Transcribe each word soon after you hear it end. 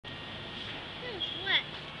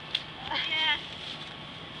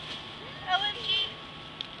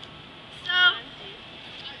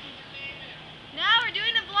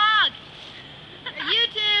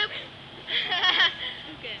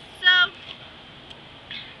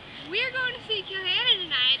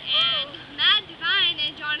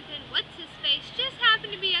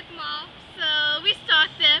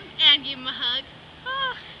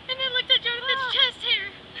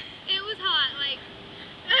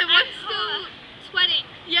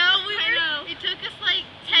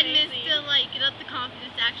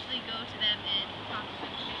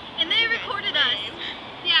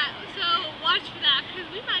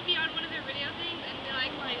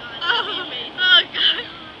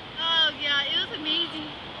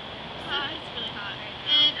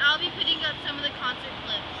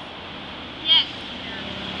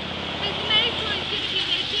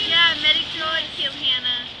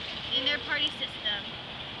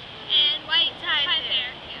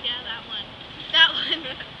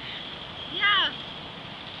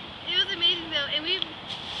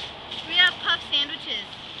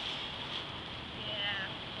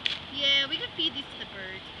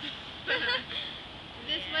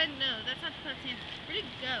that sand. Where did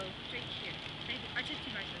it go? It's right here. I took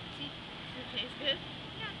 2 bites of it. See? Does it taste good?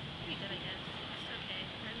 Yeah, pretty good, I guess. It's okay.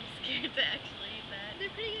 I'm scared to actually eat that.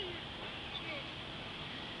 They're pretty good. Sure.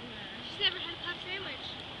 Yeah. She's never had a puff sandwich.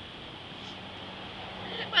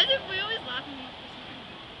 Why do we always laugh at me for something?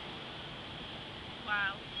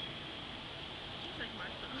 Wow. It's like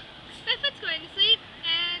marshmallow. Stephen's going to sleep,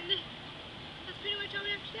 and that's pretty much all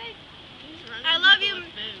we have today. I love you.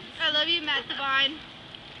 I love you, Mat Devine.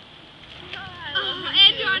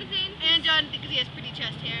 And Jonathan. And Jonathan, because he has pretty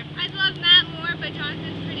chest hair. I love Matt more, but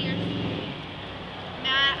Jonathan's prettier.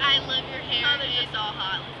 Matt, I love your hair. Oh, they're just all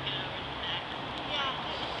hot. Let's get over to that.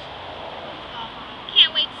 Yeah. All hot.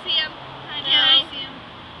 Can't wait to see him. I know. know. See him.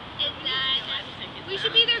 We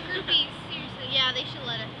should be their groupies, seriously. Yeah, they should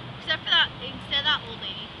let her. Except for that, instead of that old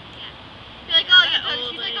lady. Yeah. You're like, oh, That yeah,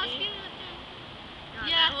 old she's like, oh, lady. speaking with them. God,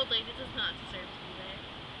 Yeah. that old lady does not deserve to be there.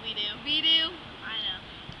 We do. We do.